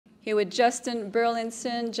Here with Justin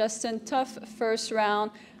Burlinson. Justin, tough first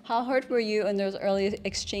round. How hurt were you in those early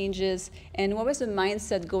exchanges, and what was the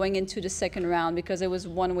mindset going into the second round, because it was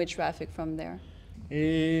one-way traffic from there?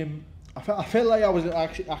 I felt like I was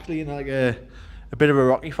actually in like a bit of a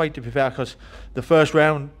rocky fight, to be fair, because the first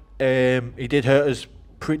round he did hurt us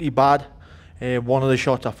pretty bad. One of the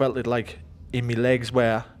shots I felt it like in my legs,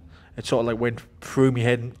 where it sort of like went through my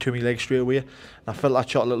head and to my legs straight away. And I felt that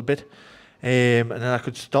shot a little bit. And then I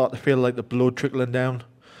could start to feel like the blood trickling down,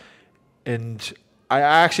 and I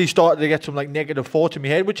actually started to get some like negative thoughts in my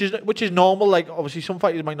head, which is normal. Like obviously some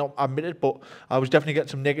fighters might not admit it, but I was definitely getting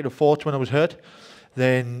some negative thoughts when I was hurt.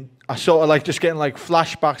 Then I sort of like just getting like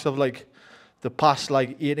flashbacks of like the past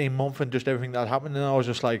like 18 months and just everything that happened, and I was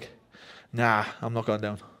just like, nah, I'm not going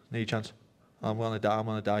down. No chance. I'm gonna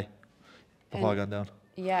die before I go down.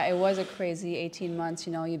 Yeah, it was a crazy 18 months.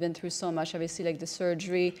 You know, you've been through so much. Obviously, like the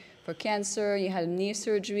surgery for cancer, you had a knee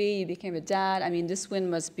surgery, you became a dad. I mean, this win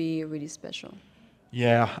must be really special.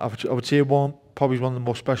 Yeah, I would say probably one of the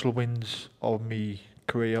most special wins of my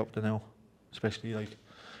career up to now, especially like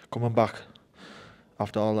coming back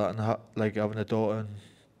after all that and like having a daughter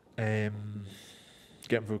and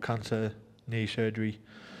getting through cancer, knee surgery.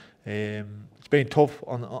 It's been tough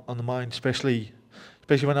on the mind, especially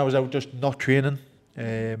when I was out just not training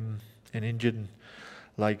and injured, and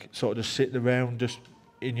like sort of just sitting around just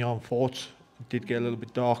in your own thoughts. It did get a little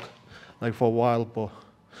bit dark like for a while, but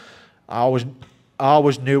I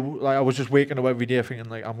always knew, like I was just waking up every day thinking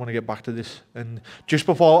like I'm gonna get back to this. And just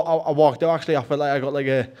before I walked out, actually I felt like I got like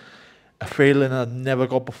a feeling I'd never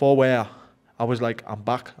got before, where I was like, I'm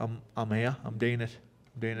back, I'm here, I'm doing it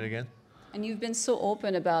again. And you've been so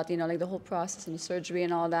open about, you know, like the whole process and the surgery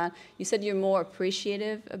and all that. You said you're more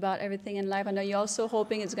appreciative about everything in life. I know you're also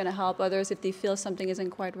hoping it's going to help others if they feel something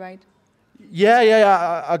isn't quite right.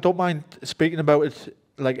 Yeah. I don't mind speaking about it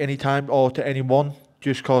like any time or to anyone,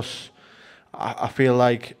 just because I feel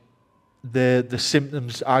like the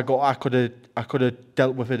symptoms I got, I could have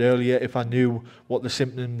dealt with it earlier if I knew what the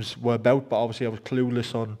symptoms were about. But obviously I was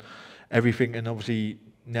clueless on everything, and obviously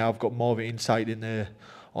now I've got more of an insight into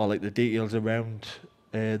or like the details around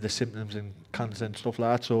the symptoms and cancer and stuff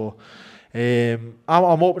like that. So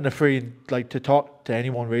I'm open to free, like to talk to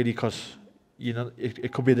anyone really, because you know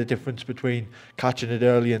it could be the difference between catching it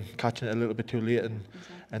early and catching it a little bit too late,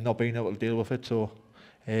 and not being able to deal with it. So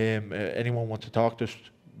anyone wants to talk, just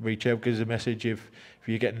reach out, give us a message if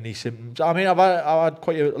you're getting any symptoms. I mean, I've had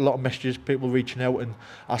quite a lot of messages, people reaching out and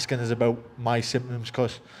asking us about my symptoms,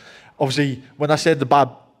 because obviously when I said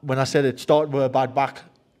it started with a bad back,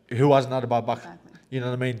 who hasn't had a bad back? Exactly. You know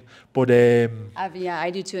what I mean? But yeah, I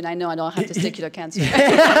do too, and I know I don't have testicular cancer.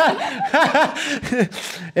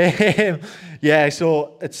 Yeah,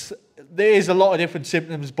 so there is a lot of different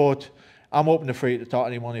symptoms, but I'm open to free to talk to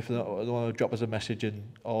anyone. If they want to drop us a message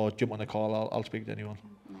or jump on a call, I'll speak to anyone.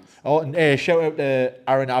 Nice. Oh, and shout out to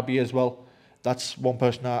Aaron Abbey as well. That's one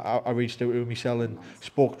person I reached out to myself and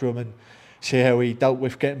spoke to him and see how he dealt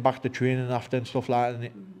with getting back to training after and stuff like that.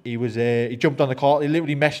 And he jumped on the call. He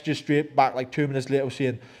literally messaged us straight back like 2 minutes later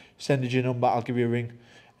saying, "Send us your number, I'll give you a ring."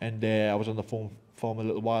 And I was on the phone for him a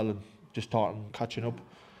little while and just talking, catching up.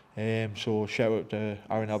 So shout out to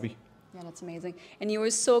Aaron Abbey. Yeah, that's amazing. And you were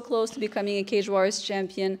so close to becoming a Cage Warriors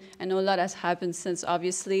champion. I know a lot has happened since,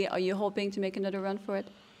 obviously. Are you hoping to make another run for it?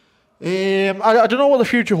 I don't know what the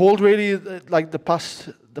future holds really. Like the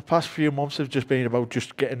past few months have just been about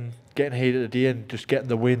just getting ahead of the day and just getting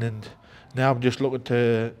the win, and now I'm just looking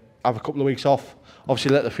to have a couple of weeks off,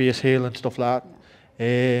 obviously let the face heal and stuff like that,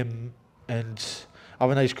 and have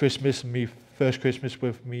a nice Christmas, and my first Christmas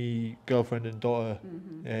with me girlfriend and daughter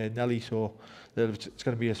Nelly, so it's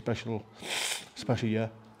going to be a special year.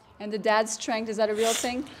 And the dad strength, is that a real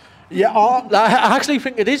thing? Yeah, I actually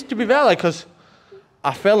think it is, to be fair, because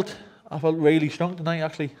I felt really strong tonight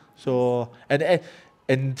actually. So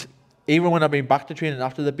and even when I've been back to training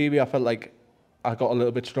after the baby, I felt like I got a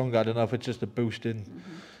little bit stronger. I don't know if it's just a boost in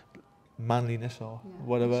manliness or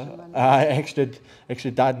whatever, extra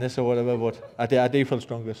dadness or whatever. But I do feel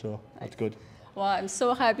stronger, so that's good. Well, I'm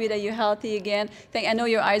so happy that you're healthy again. I know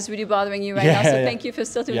your eyes really bothering you right now, so thank you for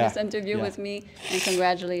still doing this interview with me, and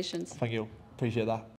congratulations. Thank you. Appreciate that.